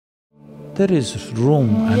there is room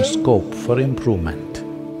and scope for improvement.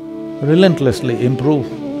 Relentlessly improve.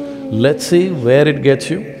 Let's see where it gets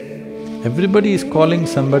you. Everybody is calling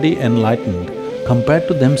somebody enlightened compared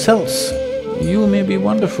to themselves. You may be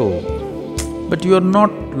wonderful, but you are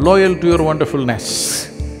not loyal to your wonderfulness.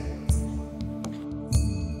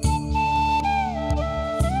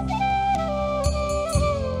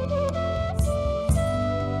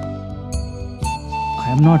 I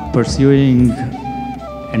am not pursuing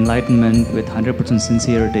enlightenment with 100%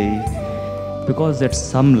 sincerity because at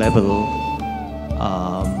some level,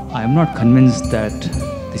 I am not convinced that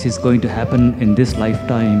this is going to happen in this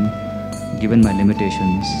lifetime given my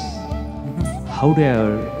limitations. How do I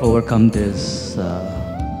overcome this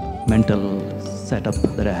mental setup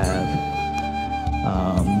that I have?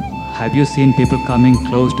 Have you seen people coming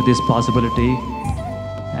close to this possibility,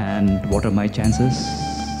 and what are my chances?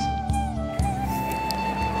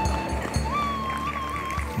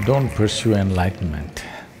 Don't pursue enlightenment.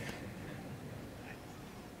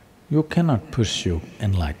 You cannot pursue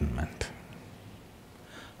enlightenment.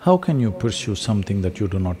 How can you pursue something that you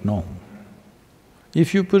do not know?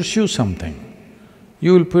 If you pursue something,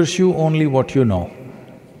 you will pursue only what you know.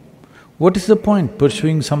 What is the point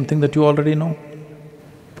pursuing something that you already know?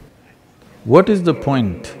 What is the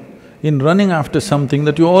point in running after something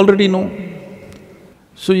that you already know?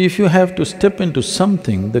 So if you have to step into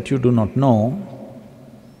something that you do not know,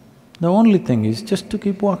 the only thing is just to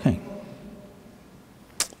keep walking.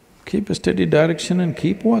 Keep a steady direction and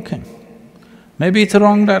keep walking. Maybe it's a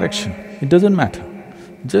wrong direction, it doesn't matter.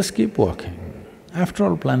 Just keep walking. After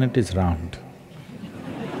all, planet is round.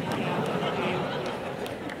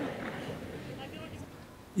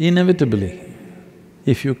 Inevitably,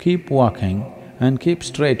 if you keep walking and keep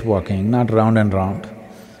straight walking, not round and round,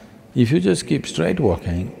 if you just keep straight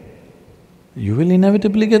walking, you will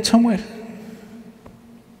inevitably get somewhere.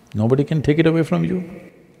 Nobody can take it away from you.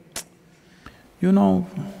 You know,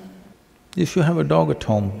 if you have a dog at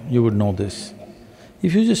home, you would know this.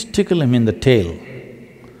 If you just tickle him in the tail,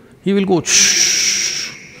 he will go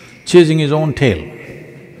shh, chasing his own tail.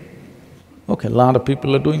 Okay, a lot of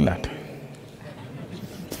people are doing that.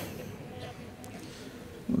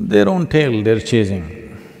 Their own tail they're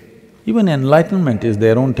chasing. Even enlightenment is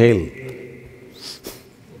their own tail.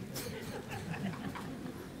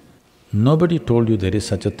 Nobody told you there is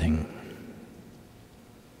such a thing.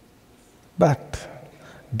 But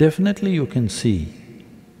definitely you can see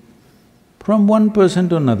from one person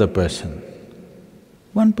to another person,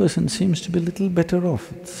 one person seems to be a little better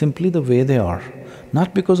off simply the way they are,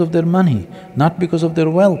 not because of their money, not because of their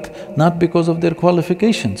wealth, not because of their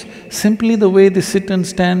qualifications. Simply the way they sit and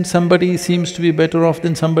stand, somebody seems to be better off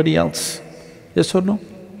than somebody else. Yes or no?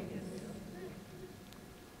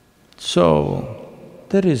 So,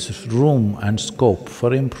 there is room and scope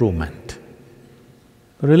for improvement.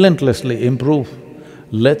 Relentlessly improve.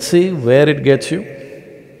 Let's see where it gets you.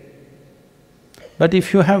 But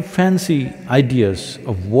if you have fancy ideas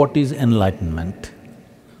of what is enlightenment,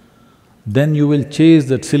 then you will chase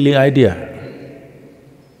that silly idea,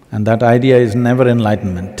 and that idea is never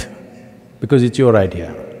enlightenment, because it's your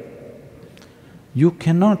idea. You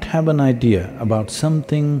cannot have an idea about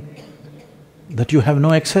something that you have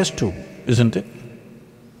no access to, isn't it?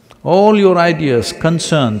 All your ideas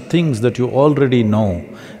concern things that you already know,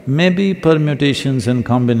 maybe permutations and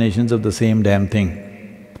combinations of the same damn thing.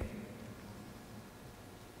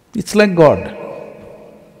 It's like God.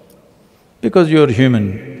 Because you're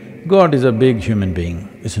human, God is a big human being,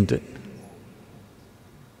 isn't it?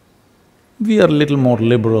 We are a little more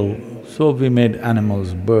liberal, so we made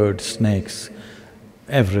animals, birds, snakes,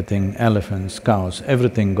 everything, elephants, cows,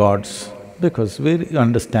 everything gods, because we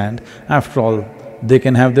understand, after all, they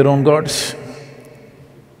can have their own gods.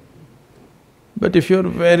 But if you're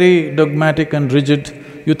very dogmatic and rigid,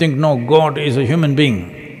 you think, no, God is a human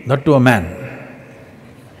being, that too a man,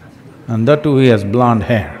 and that too he has blonde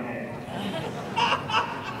hair.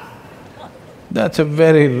 That's a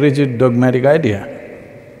very rigid, dogmatic idea.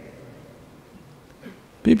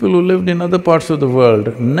 People who lived in other parts of the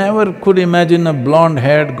world never could imagine a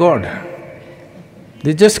blonde-haired God.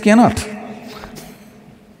 They just cannot.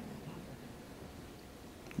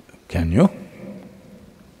 Can you?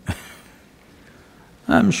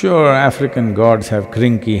 I'm sure African gods have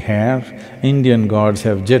crinky hair, Indian gods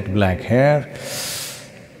have jet black hair,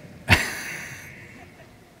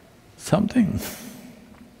 something.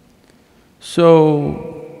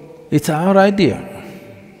 So, it's our idea.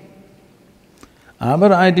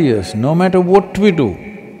 Our ideas, no matter what we do,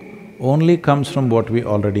 only comes from what we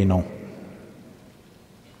already know.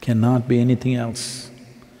 Cannot be anything else.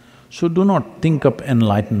 So do not think up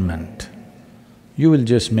enlightenment. you will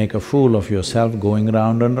just make a fool of yourself going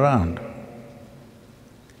round and round.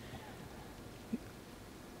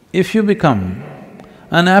 If you become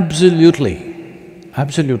an absolutely,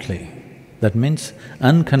 that means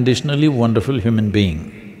unconditionally wonderful human being,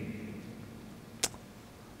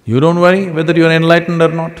 you don't worry whether you're enlightened or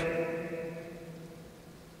not.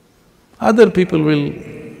 Other people will,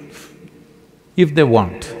 if they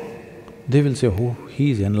want, they will say, oh,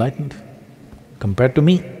 he is enlightened compared to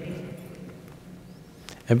me.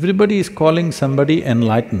 Everybody is calling somebody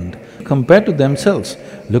enlightened compared to themselves.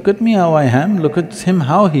 Look at me how I am, look at him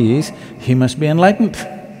how he is, he must be enlightened.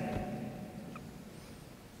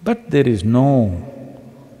 But there is no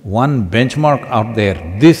one benchmark out there,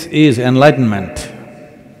 this is enlightenment.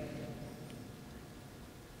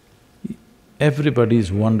 Everybody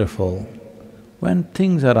is wonderful when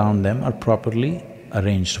things around them are properly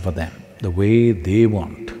arranged for them, the way they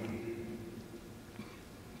want.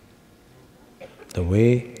 The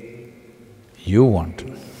way you want.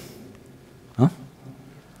 Huh?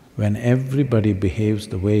 When everybody behaves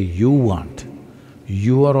the way you want,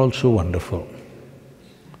 you are also wonderful.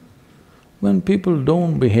 When people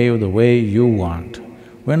don't behave the way you want,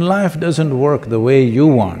 when life doesn't work the way you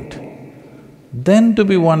want, then to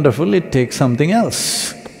be wonderful, it takes something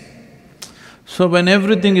else. So when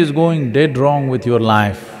everything is going dead wrong with your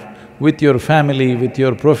life, with your family, with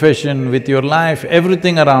your profession, with your life,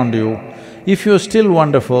 everything around you, if you're still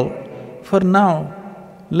wonderful, for now,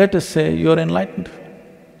 let us say you're enlightened,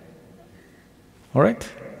 all right?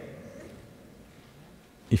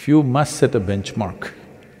 If you must set a benchmark,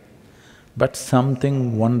 but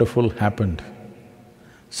something wonderful happened,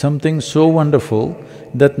 something so wonderful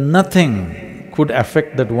that nothing could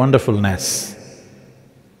affect that wonderfulness.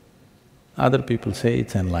 Other people say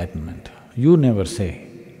it's enlightenment. You never say,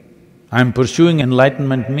 I'm pursuing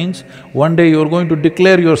enlightenment means one day you're going to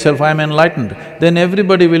declare yourself, I'm enlightened, then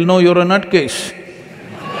everybody will know you're a nutcase.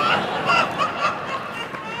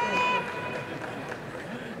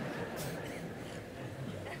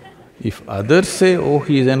 If others say, oh,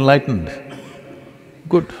 he is enlightened,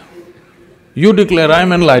 good. You declare,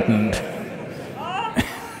 I'm enlightened.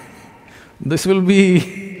 This will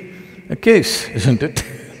be a case, isn't it?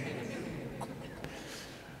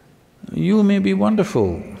 You may be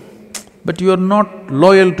wonderful, but you are not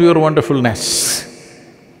loyal to your wonderfulness.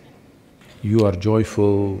 You are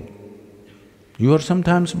joyful, you are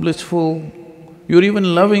sometimes blissful, you're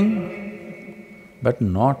even loving, but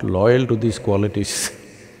not loyal to these qualities.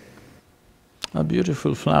 A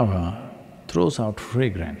beautiful flower throws out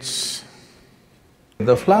fragrance.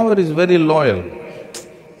 The flower is very loyal.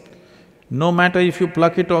 No matter if you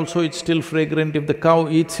pluck it also, it's still fragrant, if the cow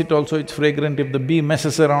eats it also, it's fragrant, if the bee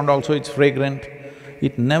messes around also, it's fragrant.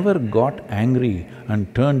 It never got angry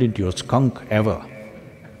and turned into a skunk ever.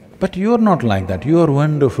 But you're not like that, you are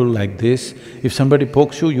wonderful like this. If somebody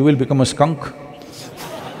pokes you, you will become a skunk.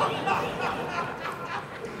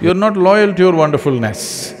 You're not loyal to your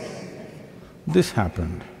wonderfulness. This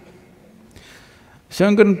happened.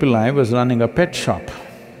 Shankaran Pillai was running a pet shop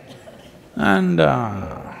and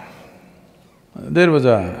there was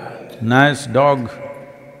a nice dog,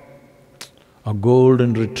 a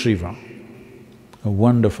golden retriever, a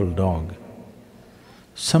wonderful dog.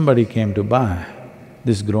 Somebody came to buy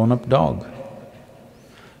this grown-up dog.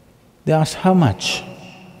 They asked, how much?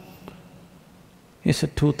 He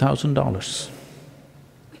said, $2,000.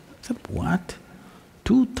 I said, what?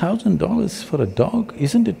 $2,000 for a dog?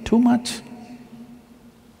 Isn't it too much?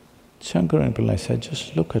 Shankaran Pillai said,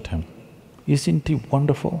 just look at him. Isn't he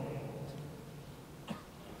wonderful?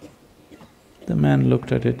 The man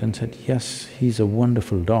looked at it and said, yes, he's a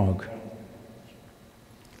wonderful dog.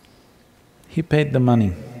 He paid the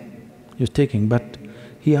money he was taking, but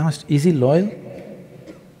he asked, is he loyal?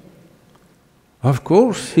 Of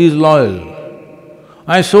course, he's loyal.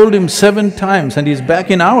 I sold him 7 times and he's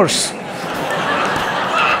back in hours.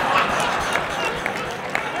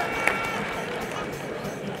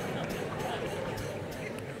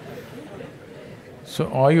 So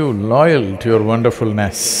are you loyal to your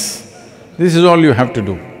wonderfulness? This is all you have to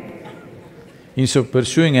do. Instead of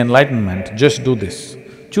pursuing enlightenment, just do this.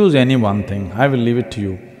 Choose any one thing, I will leave it to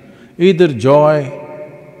you. Either joy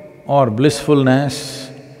or blissfulness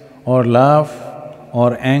or love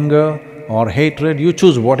or anger or hatred, you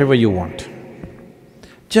choose whatever you want.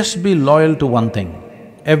 Just be loyal to one thing,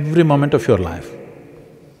 every moment of your life.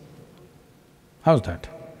 How's that?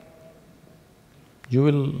 You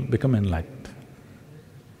will become enlightened.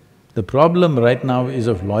 The problem right now is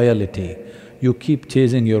of loyalty. You keep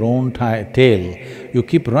chasing your own tail, you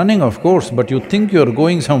keep running of course, but you think you're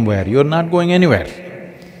going somewhere, you're not going anywhere.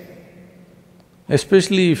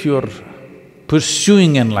 Especially if you're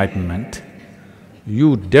pursuing enlightenment,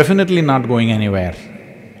 you definitely not going anywhere.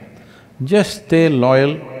 Just stay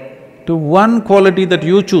loyal to one quality that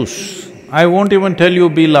you choose. I won't even tell you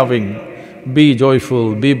be loving, be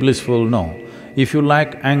joyful, be blissful, no. If you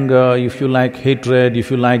like anger, if you like hatred,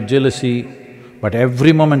 if you like jealousy, but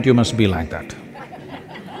every moment you must be like that.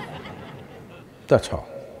 That's all.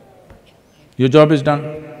 Your job is done.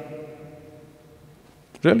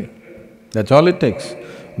 Really, that's all it takes.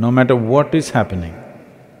 No matter what is happening,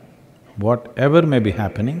 whatever may be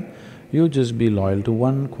happening, you just be loyal to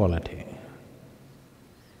one quality.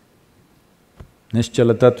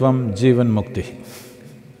 Nischala tattvam jivan mukti.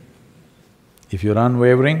 If you're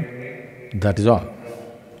unwavering, that is all.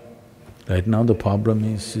 Right now the problem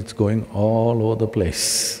is it's going all over the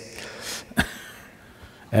place.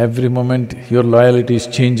 Every moment your loyalty is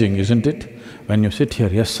changing, isn't it? When you sit here,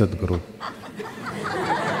 yes, Sadhguru.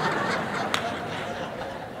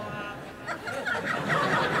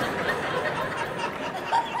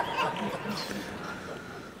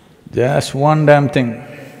 Just one damn thing,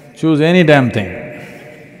 choose any damn thing.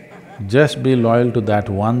 Just be loyal to that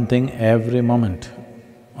one thing every moment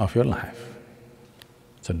of your life.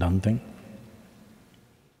 It's a done thing.